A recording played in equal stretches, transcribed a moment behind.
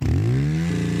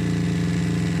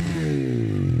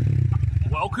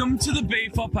Welcome to the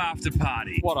BFOP after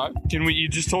party. Watto, can you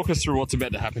just talk us through what's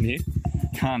about to happen here?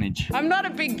 Carnage. I'm not a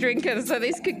big drinker, so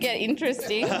this could get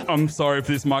interesting. I'm sorry if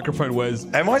this microphone wears.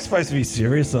 Am I supposed to be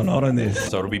serious or not on this?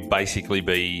 So it'll basically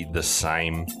be the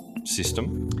same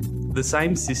system. The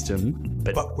same system,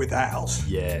 but without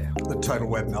the total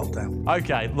web meltdown.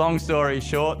 Okay, long story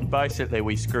short, basically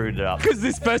we screwed it up. Because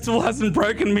this festival hasn't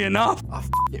broken me enough. Oh,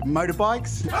 it.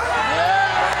 Motorbikes?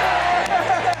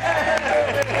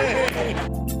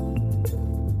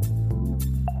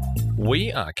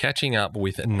 We are catching up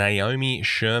with Naomi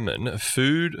Sherman,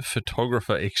 food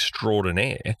photographer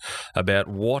extraordinaire, about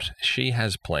what she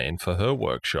has planned for her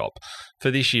workshop for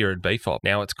this year at BFOP.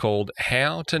 Now, it's called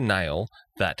How to Nail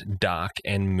That Dark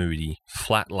and Moody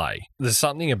Flat Lay. There's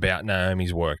something about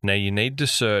Naomi's work. Now, you need to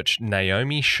search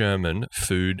Naomi Sherman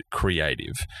Food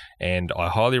Creative, and I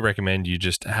highly recommend you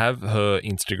just have her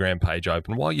Instagram page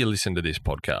open while you listen to this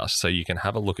podcast so you can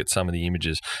have a look at some of the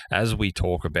images as we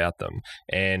talk about them.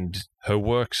 And her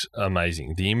work's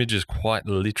amazing. The images quite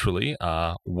literally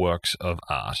are works of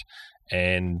art,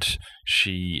 and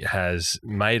she has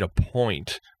made a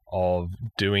point of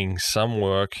doing some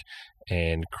work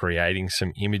and creating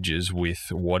some images with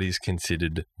what is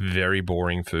considered very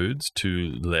boring foods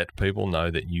to let people know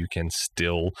that you can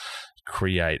still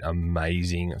create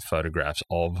amazing photographs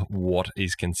of what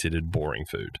is considered boring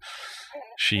food.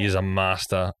 She is a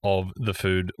master of the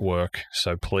food work,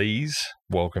 so please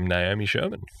welcome Naomi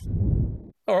Sherman.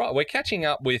 All right, we're catching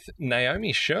up with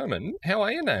Naomi Sherman. How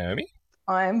are you, Naomi?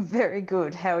 I'm very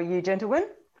good. How are you, gentlemen?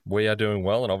 We are doing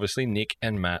well, and obviously Nick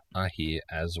and Matt are here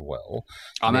as well.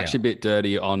 I'm actually a bit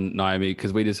dirty on Naomi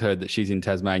because we just heard that she's in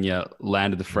Tasmania,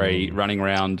 land of the free, running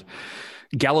around,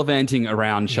 gallivanting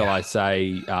around, shall I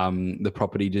say, the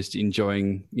property, just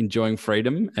enjoying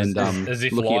freedom and as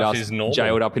if looking at life us is normal.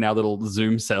 jailed up in our little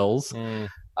Zoom cells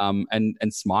and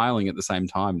smiling at the same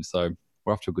time. So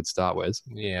we're off to a good start, Wes.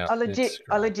 Yeah,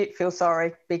 I legit feel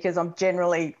sorry because I'm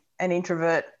generally an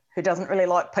introvert who doesn't really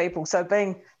like people. So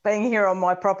being here on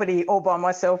my property all by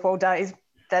myself all day,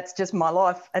 that's just my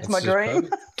life. That's my dream.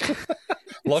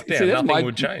 Lockdown, nothing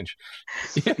would change.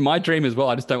 Yeah, my dream as well.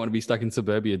 I just don't want to be stuck in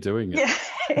suburbia doing it.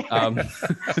 Yeah.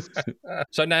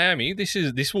 So Naomi,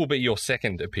 this will be your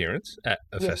second appearance at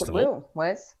a festival. It will,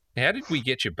 Wes. How did we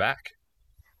get you back?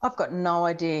 I've got no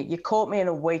idea. You caught me in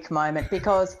a weak moment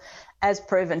because, as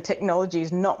proven, technology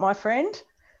is not my friend.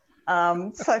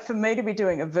 So for me to be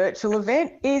doing a virtual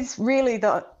event is really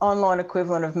the online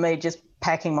equivalent of me just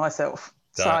packing myself.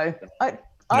 So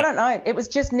I don't know. It was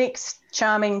just Nick's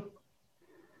charming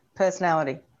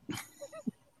personality.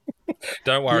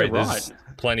 Don't worry, there's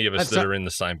plenty of us that are in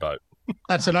the same boat.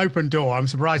 That's an open door. I'm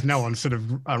surprised no one sort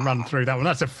of run through that one.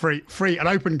 That's a an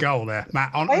open goal there,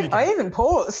 Matt. I even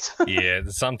paused. Yeah,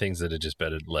 there's some things that are just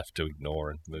better left to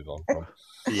ignore and move on from.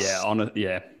 Yeah.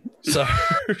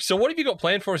 So what have you got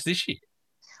planned for us this year?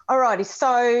 Alrighty.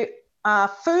 So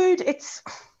food,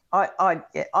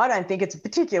 I don't think it's a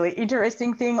particularly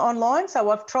interesting thing online. So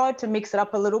I've tried to mix it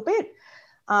up a little bit.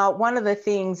 One of the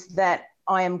things that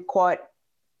I am quite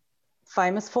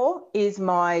famous for is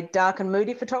my dark and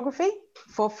moody photography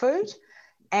for food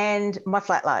and my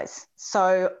flat lays.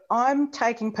 So I'm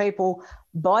taking people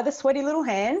by the sweaty little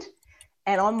hand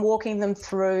and I'm walking them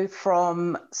through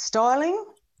from styling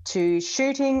to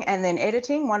shooting and then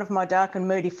editing one of my dark and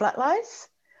moody flat lays.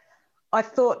 I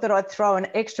thought that I'd throw an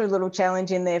extra little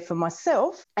challenge in there for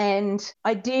myself. And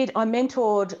I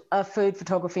mentored a food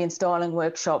photography and styling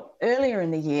workshop earlier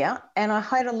in the year. And I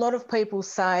had a lot of people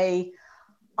say,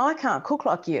 I can't cook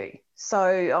like you,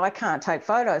 so I can't take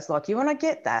photos like you. And I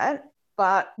get that,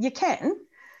 but you can.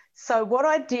 So what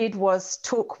I did was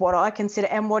took what I consider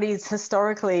and what is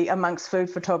historically amongst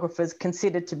food photographers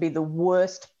considered to be the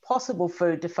worst possible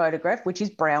food to photograph, which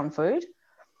is brown food.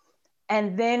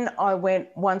 And then I went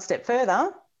one step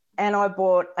further and I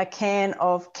bought a can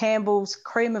of Campbell's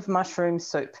cream of mushroom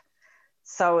soup.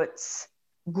 So it's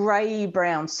grey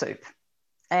brown soup.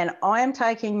 And I am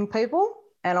taking people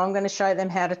and I'm going to show them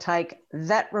how to take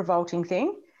that revolting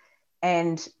thing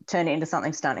and turn it into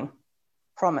something stunning.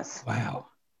 Promise. Wow.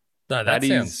 No, that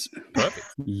sounds perfect.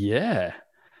 Yeah.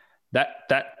 That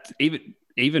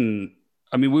even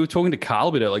I mean, we were talking to Carl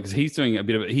a bit earlier because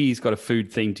he's got a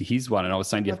food theme to his one, and I was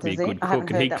saying you have to be a good cook,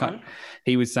 and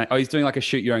he was saying, he's doing like a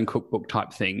shoot your own cookbook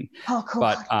type thing. Oh, cool.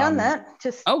 But, I've done that.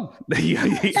 But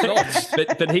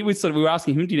he was we were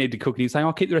asking him, do you need to cook? And he was saying,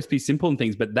 I'll keep the recipe simple and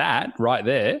things, but that right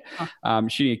there,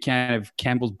 shooting a can of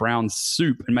Campbell's brown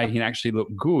soup and making it actually look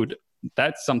good.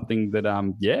 That's something that,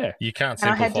 you can't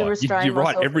simplify. I had to restrain You're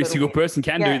right. Every single person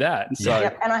can do that. So,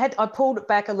 and I pulled it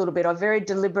back a little bit. I very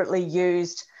deliberately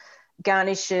used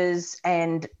garnishes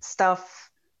and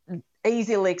stuff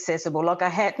easily accessible. Like I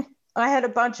had a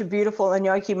bunch of beautiful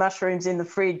gnocchi mushrooms in the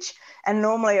fridge, and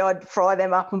normally I'd fry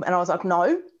them up, and I was like,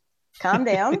 no, calm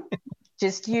down.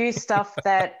 Just use stuff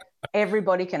that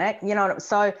everybody can act,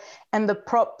 So, and the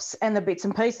props and the bits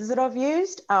and pieces that I've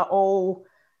used are all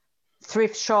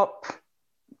thrift shop,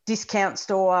 discount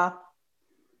store.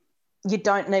 You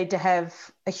don't need to have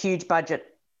a huge budget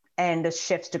and a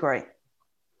chef's degree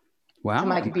to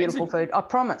make a beautiful food. I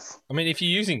promise. I mean, if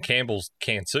you're using Campbell's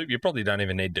canned soup, you probably don't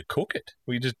even need to cook it.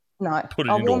 We just put it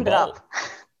into a bowl. It up.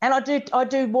 And I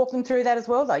do walk them through that as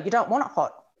well, though. You don't want it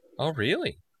hot. Oh,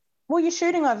 really? Well, you're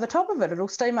shooting over the top of it. It'll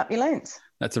steam up your lens.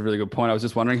 That's a really good point. I was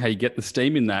just wondering how you get the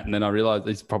steam in that, and then I realised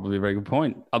it's probably a very good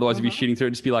point. Otherwise, if you're shooting through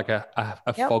it, just be like a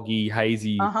foggy,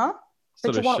 hazy sort of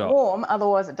But you want shot. it warm,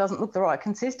 otherwise it doesn't look the right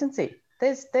consistency.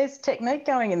 There's technique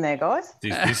going in there, guys.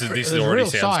 This already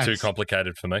sounds too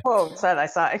complicated for me. Well, so they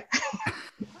say.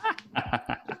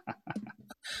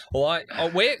 Well,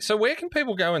 where can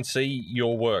people go and see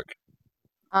your work?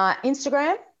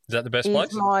 Instagram. Is that the best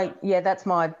place?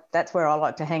 That's where I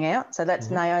like to hang out. So that's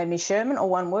Naomi Sherman, or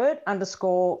one word,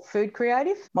 _food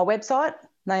creative. My website,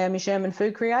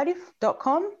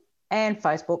 NaomiShermanFoodCreative.com, and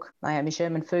Facebook, Naomi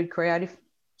Sherman Food Creative.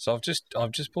 So I've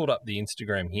just pulled up the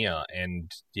Instagram here,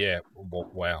 and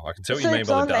wow, I can tell what you mean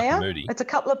by the dark and moody. It's a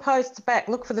couple of posts back.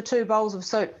 Look for the 2 bowls of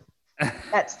soup.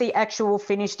 That's the actual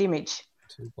finished image.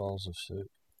 2 bowls of soup.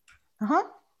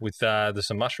 With there's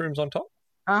some mushrooms on top.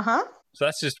 So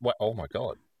that's just oh my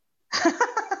god.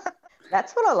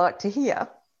 That's what I like to hear.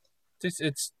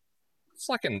 It's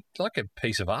like a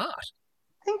piece of art.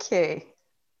 Thank you.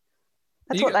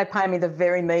 That's what they pay me the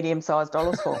very medium-sized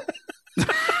dollars for.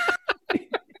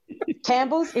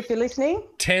 Campbells, if you're listening.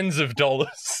 Tens of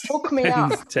dollars. Hook me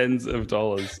up. Tens of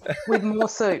dollars. With more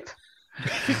soup.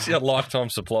 It's a lifetime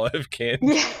supply of canned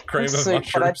cream of soup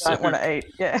mushroom that I don't want to eat.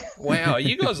 Yeah. Wow. Are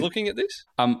you guys looking at this?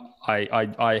 I've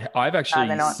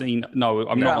actually seen. No,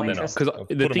 I'm not on there because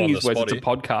the thing is, where it's a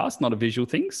podcast, not a visual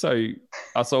thing. So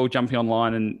us all jumping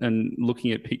online and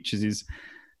looking at pictures is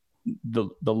the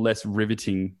less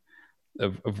riveting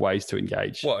of ways to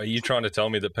engage. What, are you trying to tell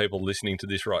me that people listening to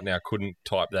this right now couldn't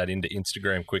type that into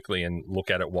Instagram quickly and look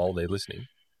at it while they're listening?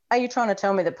 Are you trying to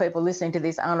tell me that people listening to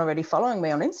this aren't already following me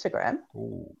on Instagram?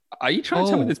 Ooh. Are you trying to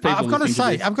tell me there's people I've got to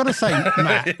say,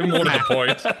 Matt. More to the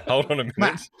point. Hold on a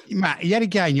minute. Matt, yet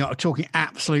again, you're talking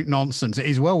absolute nonsense. It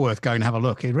is well worth going to have a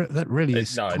look. That really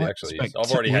is. No, it actually is. I've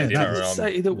already had dinner. That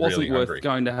say that wasn't really worth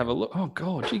going to have a look. Oh,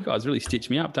 God, you guys really stitch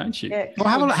me up, don't you? Yeah.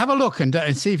 Well, have a look and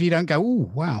see if you don't go,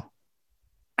 oh, wow.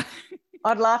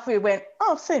 I'd laugh if we went,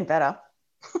 oh, I've seen better.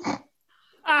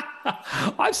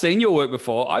 I've seen your work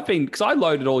before. Because I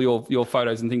loaded all your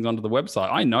photos and things onto the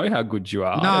website. I know how good you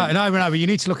are. No, but you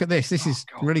need to look at this. This is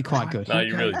really quite good. No,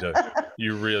 you really do.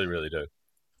 You really, really do.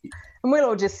 And we'll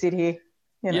all just sit here.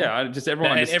 Yeah,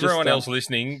 everyone else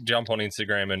listening, jump on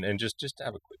Instagram and just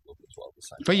have a quick look as well.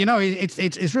 But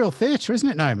it's real theatre, isn't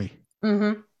it, Naomi?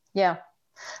 Mm-hmm. Yeah.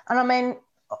 And I mean,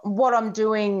 what I'm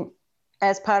doing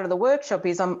as part of the workshop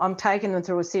is I'm taking them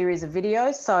through a series of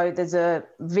videos. So there's a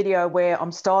video where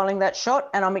I'm styling that shot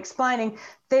and I'm explaining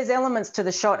there's elements to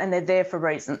the shot and they're there for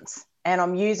reasons. And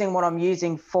I'm using what I'm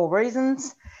using for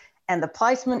reasons, and the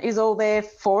placement is all there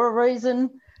for a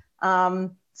reason.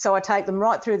 So I take them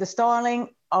right through the styling.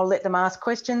 I'll let them ask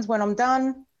questions when I'm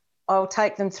done. I'll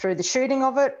take them through the shooting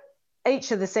of it.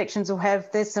 Each of the sections will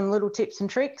there's some little tips and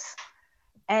tricks,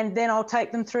 and then I'll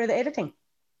take them through the editing.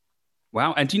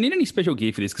 Wow. And do you need any special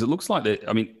gear for this? Because it looks like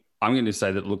I'm going to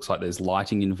say that it looks like there's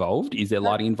lighting involved. Is there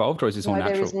lighting involved, or is this all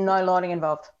natural? There is no lighting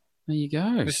involved. There you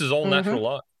go. This is all natural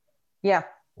light. Yeah.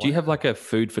 Do you have like a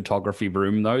food photography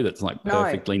room though that's like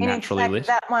perfectly naturally lit?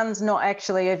 That one's not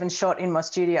actually even shot in my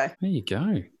studio. There you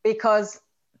go. Because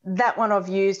that one I've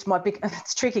used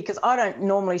it's tricky because I don't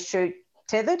normally shoot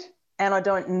tethered, and I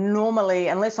don't normally,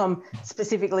 unless I'm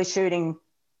specifically shooting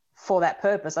for that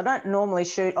purpose, I don't normally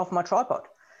shoot off my tripod.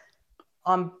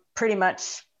 I'm pretty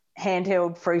much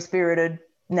handheld, free-spirited,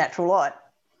 natural light.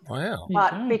 Wow.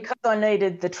 But because I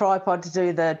needed the tripod to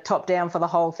do the top-down for the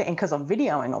whole thing, and because I'm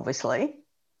videoing, obviously,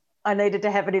 I needed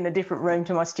to have it in a different room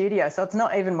to my studio. So it's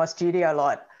not even my studio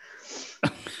light.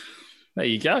 There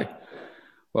you go.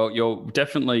 Well, you're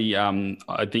definitely, I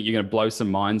think you're going to blow some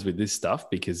minds with this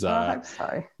stuff because, I hope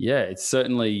so. Yeah, it's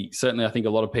certainly, I think a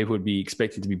lot of people would be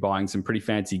expecting to be buying some pretty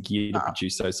fancy gear to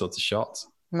produce those sorts of shots.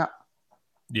 No.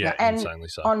 Yeah, and insanely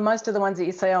so. On most of the ones that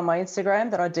you see on my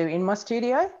Instagram that I do in my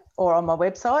studio or on my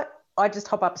website, I just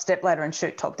hop up a stepladder and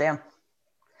shoot top down.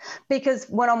 Because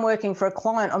when I'm working for a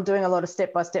client, I'm doing a lot of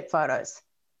step-by-step photos.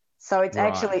 So it's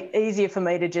actually easier for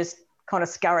me to just kind of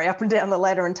scurry up and down the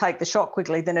ladder and take the shot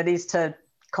quickly than it is to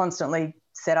constantly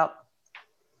set up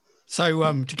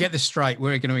So to get this straight,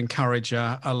 we're going to encourage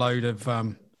a load of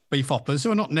BFOPers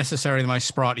who are not necessarily the most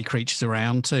sprightly creatures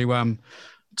around to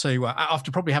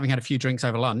after probably having had a few drinks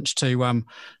over lunch to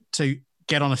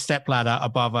get on a stepladder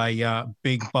above a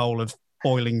big bowl of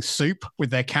boiling soup with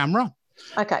their camera.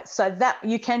 Okay, so that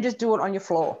you can just do it on your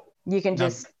floor. You can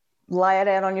just lay it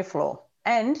out on your floor.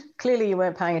 And clearly you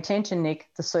weren't paying attention, Nick.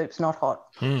 The soup's not hot.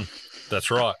 That's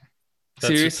right.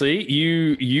 Seriously,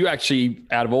 you actually,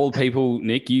 out of all the people,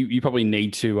 Nick, you probably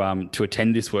need to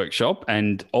attend this workshop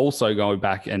and also go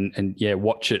back and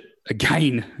watch it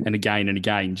again and again and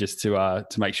again just to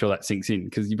make sure that sinks in,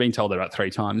 because you've been told that about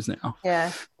 3 times now.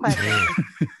 Yeah.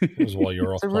 It was while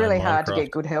you're off. It's really hard to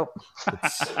get good help.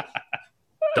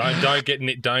 Don't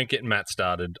get Matt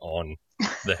started on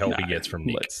the help he gets from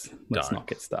Nick. Let's not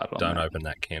get started on Don't that. open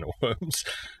that can of worms.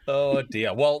 Oh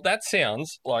dear. Well, that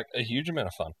sounds like a huge amount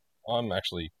of fun. I'm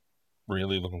actually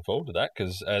really looking forward to that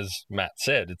because, as Matt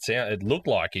said, it looked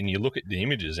like, and you look at the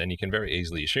images and you can very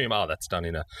easily assume, that's done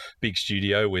in a big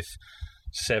studio with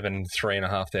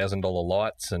 $3,500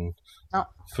 lights and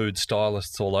food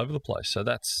stylists all over the place. So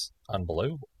that's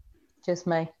unbelievable. Just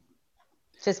me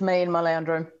in my lounge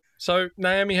room. So,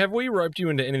 Naomi, have we roped you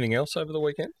into anything else over the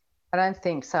weekend? I don't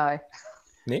think so.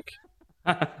 Nick?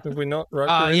 Have we not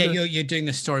roped you into? You're doing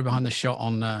the story behind the shot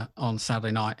on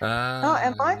Saturday night.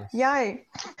 Am I? Yay.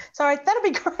 Sorry, that'll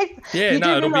be great. Yeah,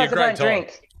 it'll be a great time.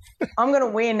 Drink. I'm going to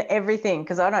win everything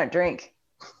because I don't drink.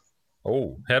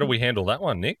 Oh, how do we handle that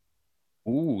one, Nick?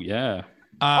 Oh, yeah.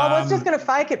 I was just going to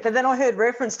fake it, but then I heard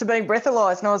reference to being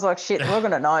breathalyzed and I was like, shit, we're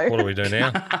going to know. What do we do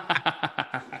now?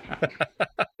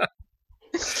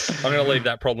 I'm going to leave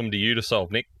that problem to you to solve,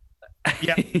 Nick.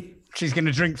 Yeah. She's going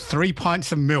to drink 3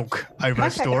 pints of milk over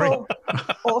a story. Cool.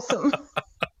 Awesome.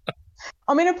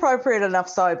 I'm inappropriate enough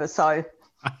sober, so.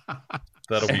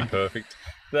 That'll be perfect.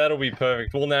 That'll be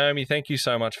perfect. Well, Naomi, thank you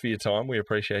so much for your time. We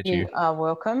appreciate you. You are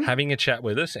welcome. Having a chat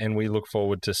with us, and we look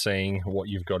forward to seeing what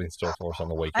you've got in store for us on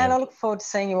the weekend. And I look forward to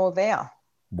seeing you all there.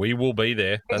 We will be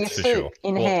there, that's for sure.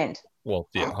 In hand. Well,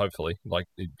 yeah, hopefully. Like,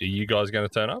 are you guys going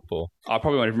to turn up? Or I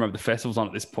probably won't even remember the festival's on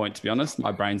at this point, to be honest.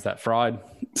 My brain's that fried.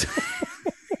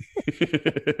 All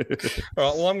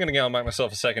right, well, I'm going to go and make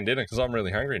myself a second dinner because I'm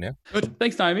really hungry now. Good.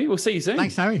 Thanks, Naomi. We'll see you soon.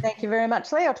 Thanks, Naomi. Thank you very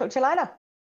much, Lee. I'll talk to you later.